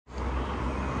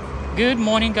Good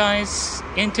morning, guys.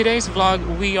 In today's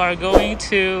vlog, we are going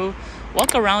to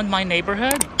walk around my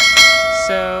neighborhood.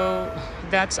 So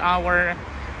that's our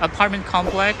apartment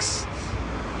complex,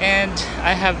 and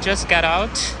I have just got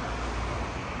out,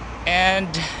 and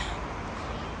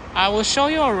I will show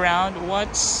you around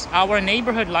what's our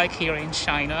neighborhood like here in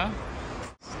China.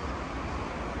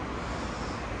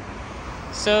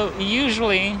 So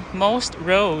usually most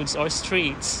roads or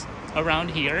streets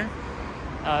around here,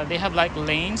 they have like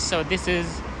lanes. So this is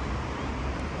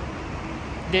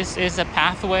a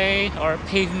pathway or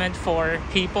pavement for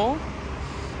people,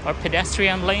 or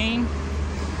pedestrian lane,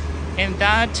 and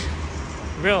that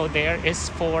road there is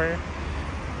for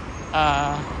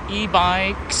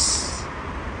e-bikes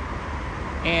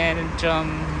and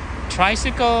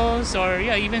tricycles, or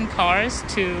even cars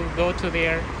to go to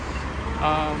their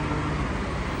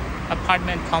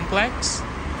apartment complex.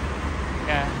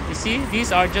 You see,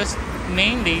 these are just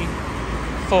mainly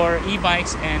for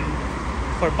e-bikes and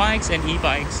for bikes and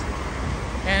e-bikes.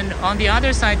 And on the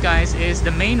other side, guys, is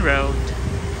the main road.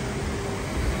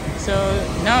 So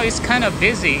now it's kind of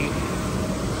busy,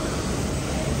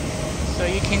 so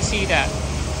you can see that.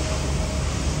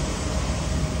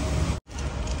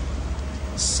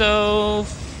 So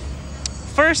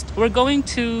first we're going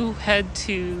to head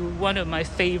to one of my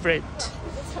favorite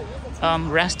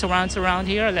restaurants around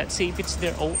here. Let's see if it's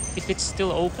there, if it's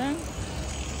still open.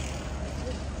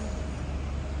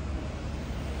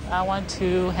 I want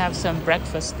to have some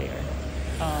breakfast there,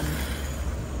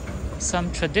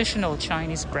 some traditional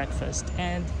Chinese breakfast.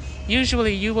 And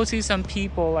usually you will see some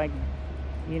people like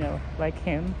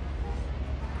him,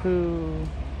 who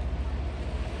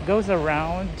goes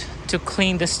around to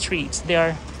clean the streets.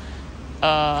 They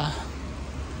are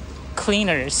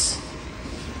cleaners,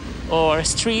 or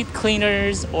street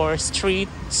cleaners, or street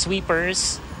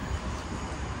sweepers.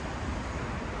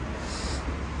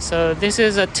 So this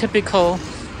is a typical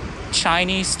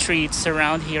Chinese streets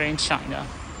around here in China.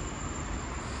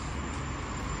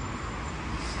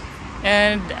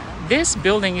 And this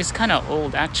building is kind of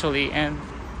old actually, and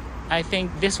I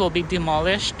think this will be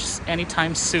demolished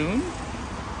anytime soon.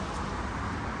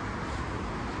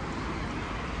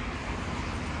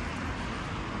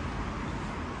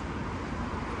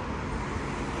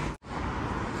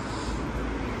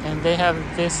 And they have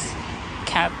this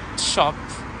cat shop.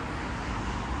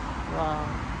 Wow.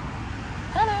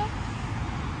 Hello.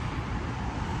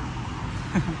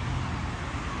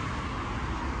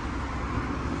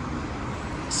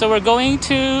 So we're going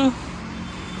to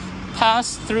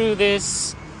pass through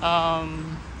this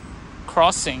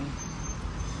crossing.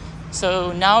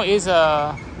 So now is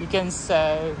you can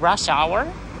say, rush hour.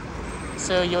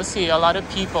 So you'll see a lot of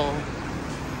people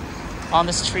on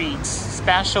the streets,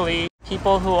 especially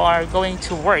people who are going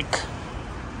to work.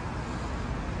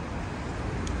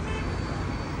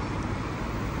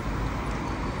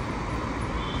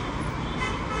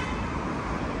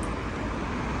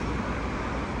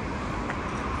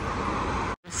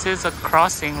 This is a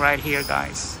crossing right here,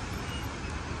 guys.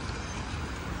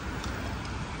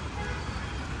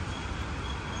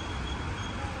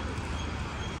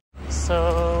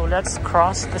 So let's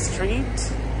cross the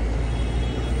street.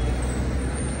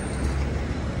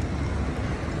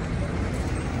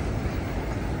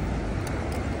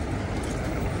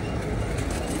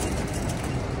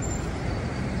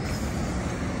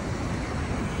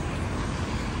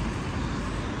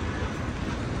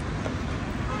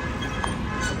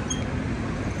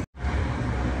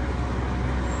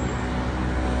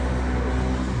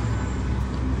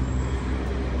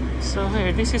 So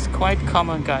here, this is quite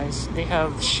common, guys. They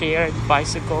have shared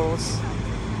bicycles.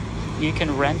 You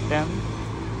can rent them.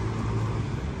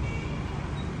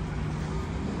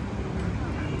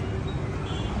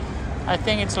 I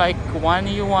think it's like 1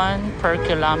 yuan per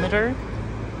kilometer.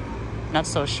 Not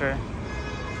so sure.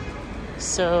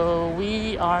 So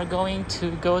we are going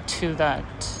to go to that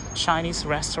Chinese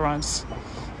restaurants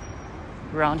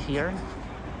around here.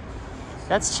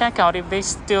 Let's check out if they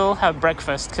still have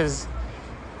breakfast, because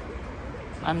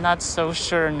I'm not so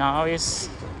sure now. It's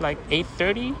like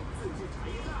 8:30.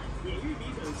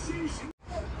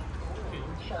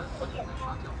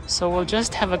 So we'll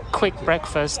just have a quick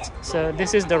breakfast. So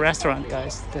this is the restaurant,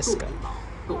 guys. This guy.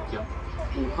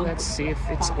 Let's see if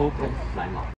it's open.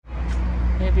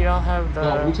 Maybe I'll have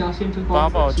the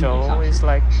Baoding. It's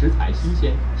like,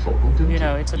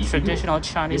 it's a traditional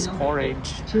Chinese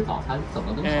porridge,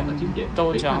 and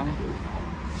doujiang,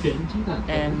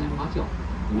 and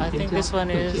I think this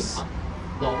one is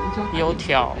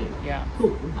youtiao. Yeah.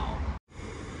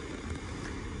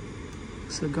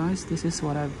 So guys, this is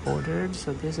what I've ordered.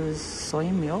 So this is soy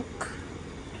milk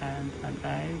and an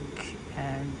egg,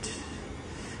 and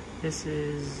this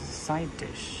is side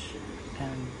dish,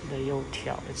 and the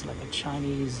youtiao. It's like a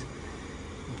Chinese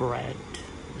bread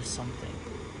or something.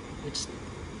 It's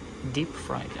deep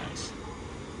fried, guys.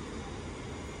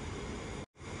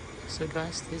 So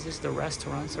guys, this is the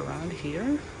restaurants around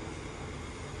here.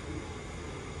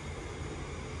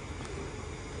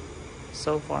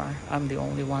 So far, I'm the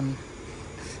only one.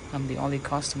 I'm the only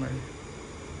customer.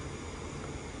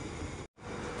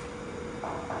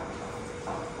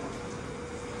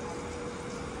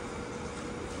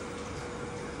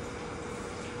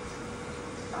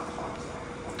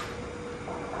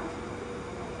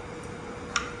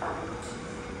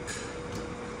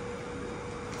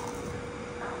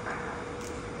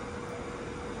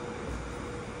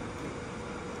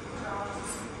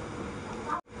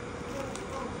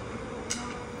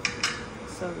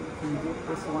 So you can get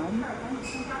this one.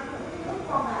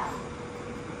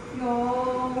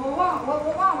 我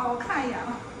忘了，我看一眼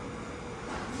了。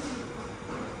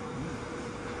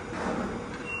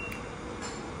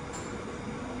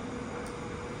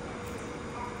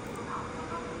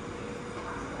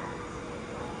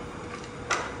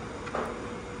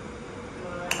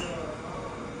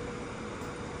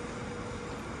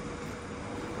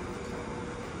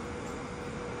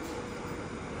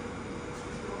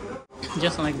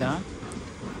Just like that.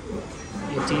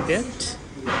 You dip it,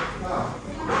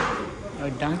 or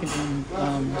dunk it in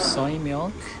soy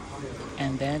milk,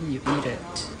 and then you eat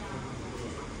it.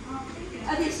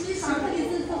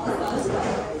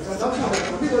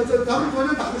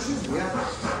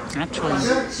 Actually,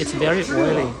 it's very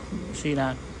oily. See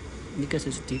that? Because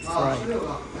it's deep fried.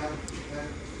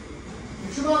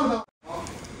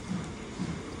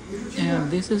 And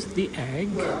this is the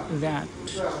egg that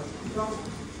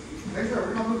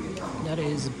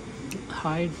is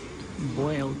hard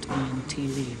boiled in tea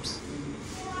leaves.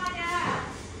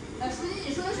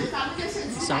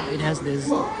 So it has this,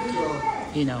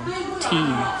 tea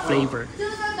flavor.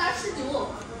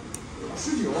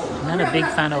 I'm not a big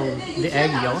fan of the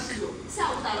egg yolk.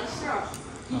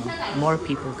 More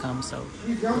people come, so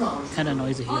kind of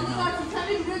noisy here now.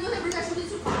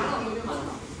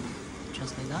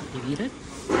 Just like that, you eat it.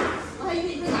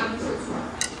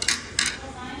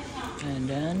 And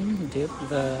then dip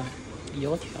the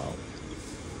youtiao.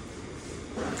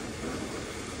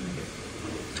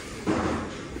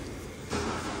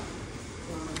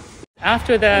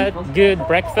 After that good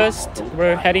breakfast,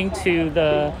 we're heading to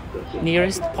the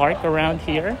nearest park around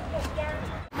here.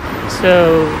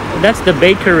 So that's the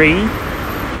bakery,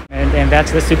 and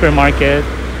that's the supermarket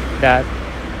that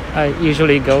I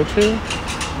usually go to.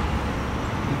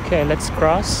 Okay, let's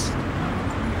cross.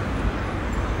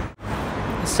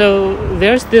 So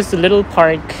there's this little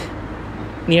park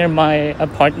near my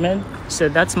apartment. So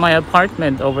that's my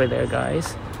apartment over there,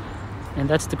 guys. And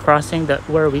that's the crossing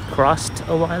where we crossed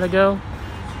a while ago.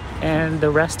 And the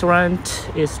restaurant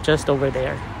is just over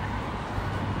there.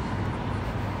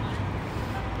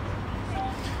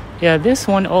 Yeah, this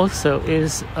one also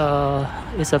is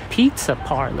a pizza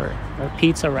parlor or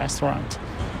pizza restaurant.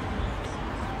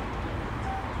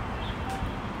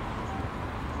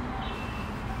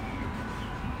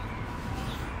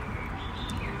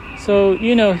 So,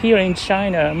 here in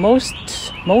China,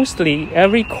 mostly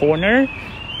every corner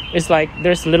is like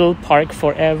there's a little park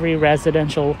for every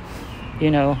residential,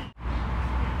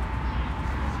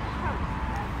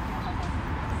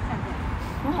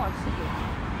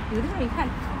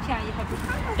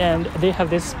 And they have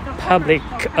this public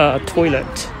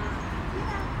toilet.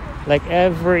 Like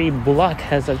every block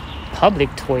has a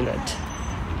public toilet.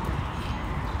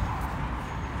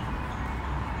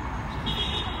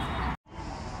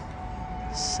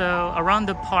 So around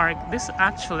the park, this is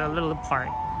actually a little park.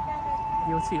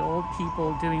 You'll see old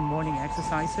people doing morning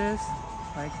exercises.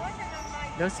 Like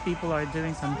those people are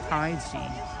doing some Tai Chi.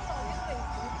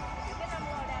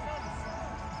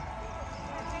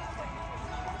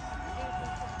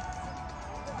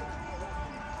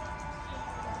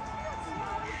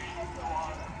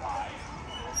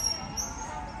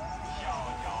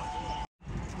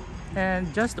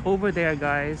 And just over there,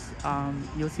 guys,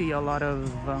 you'll see a lot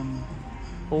of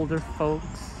older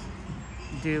folks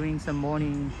doing some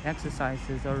morning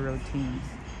exercises or routines.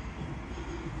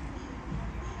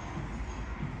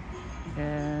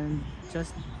 And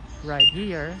just right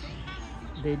here,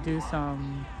 they do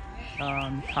some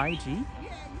Tai Chi.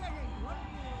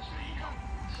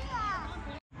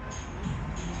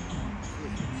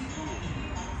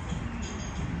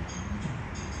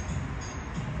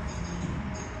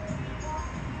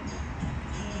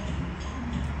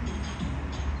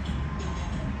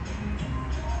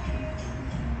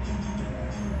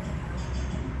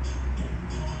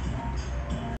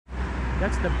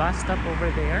 That's the bus stop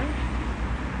over there.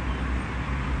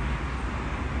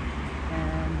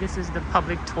 And this is the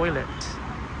public toilet.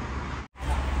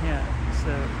 Yeah,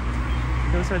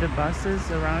 so those are the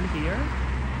buses around here.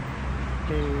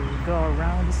 They go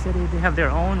around the city. They have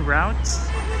their own routes.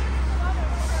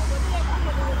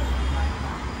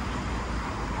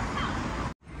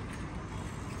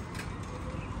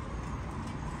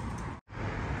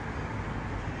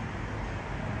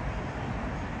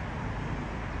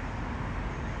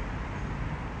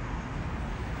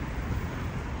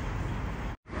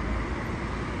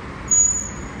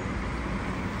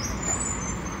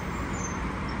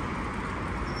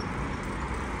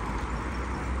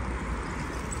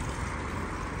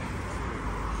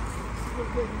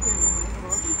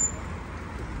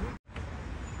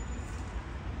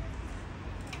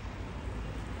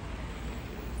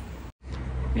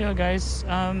 Yeah, guys,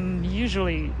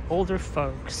 usually older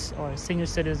folks or senior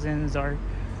citizens are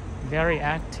very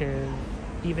active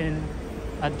even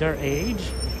at their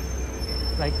age.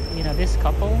 Like, you know, this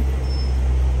couple,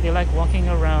 they like walking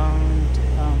around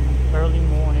early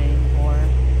morning or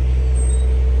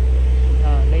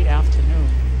late afternoon.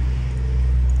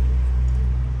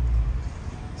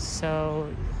 So,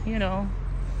 you know,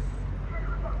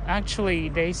 actually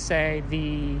they say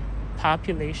the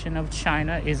population of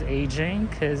China is aging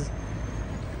because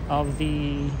of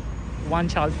the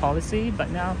one-child policy,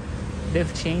 but now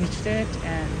they've changed it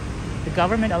and the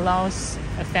government allows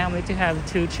a family to have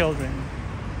 2 children.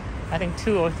 I think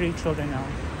 2 or 3 children now.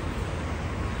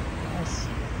 Yes.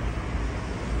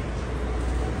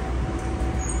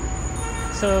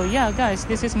 So yeah, guys,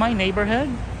 this is my neighborhood.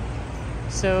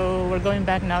 So we're going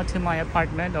back now to my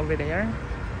apartment over there.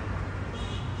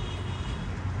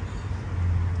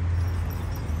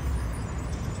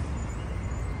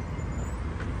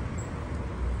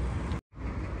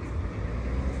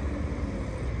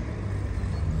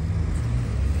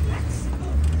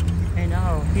 And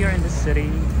now here in the city,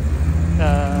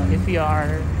 if you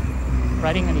are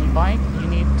riding an e-bike, you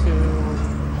need to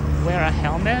wear a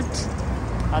helmet.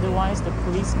 Otherwise, the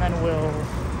policeman will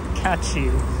catch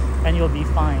you and you'll be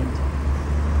fined.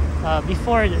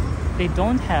 Before, they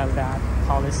don't have that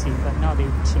policy, but now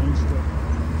they've changed it.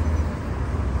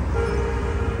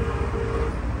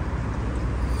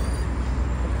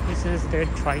 This is their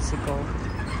tricycle.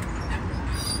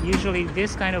 Usually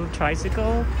this kind of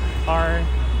tricycle are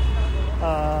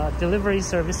delivery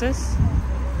services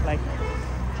like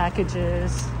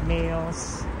packages,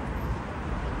 mails,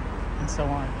 and so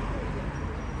on.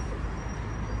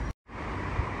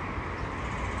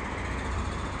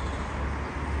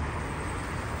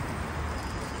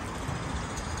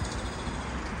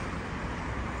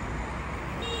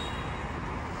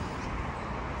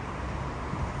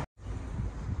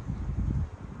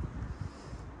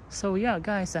 So yeah,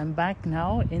 guys, I'm back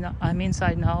now. I'm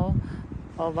inside now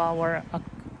of our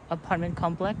apartment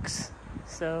complex.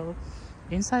 So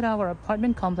inside our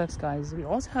apartment complex, guys, we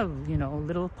also have, you know,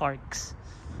 little parks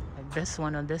like this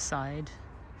one on this side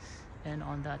and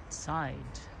on that side.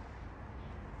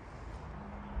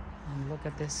 And look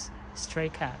at this stray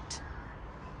cat.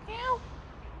 Meow.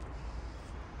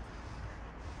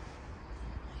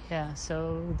 Yeah,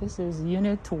 so this is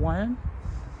unit 1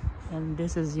 and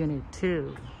this is unit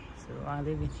 2. So I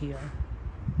live in here.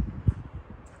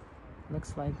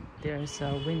 Looks like there's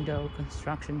a window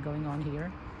construction going on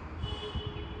here.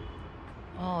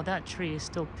 Oh, that tree is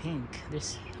still pink.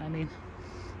 I mean,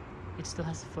 it still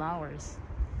has flowers.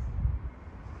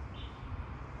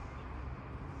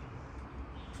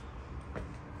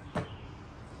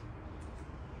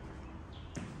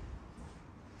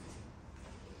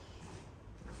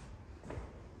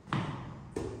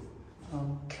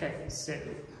 Okay, so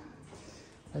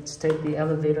let's take the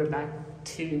elevator back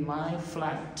to my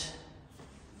flat.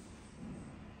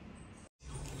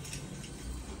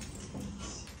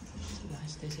 So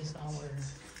guys, this is our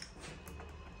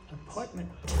apartment.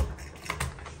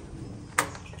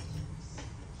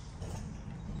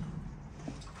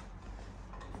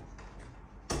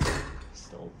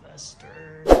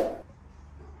 Sylvester.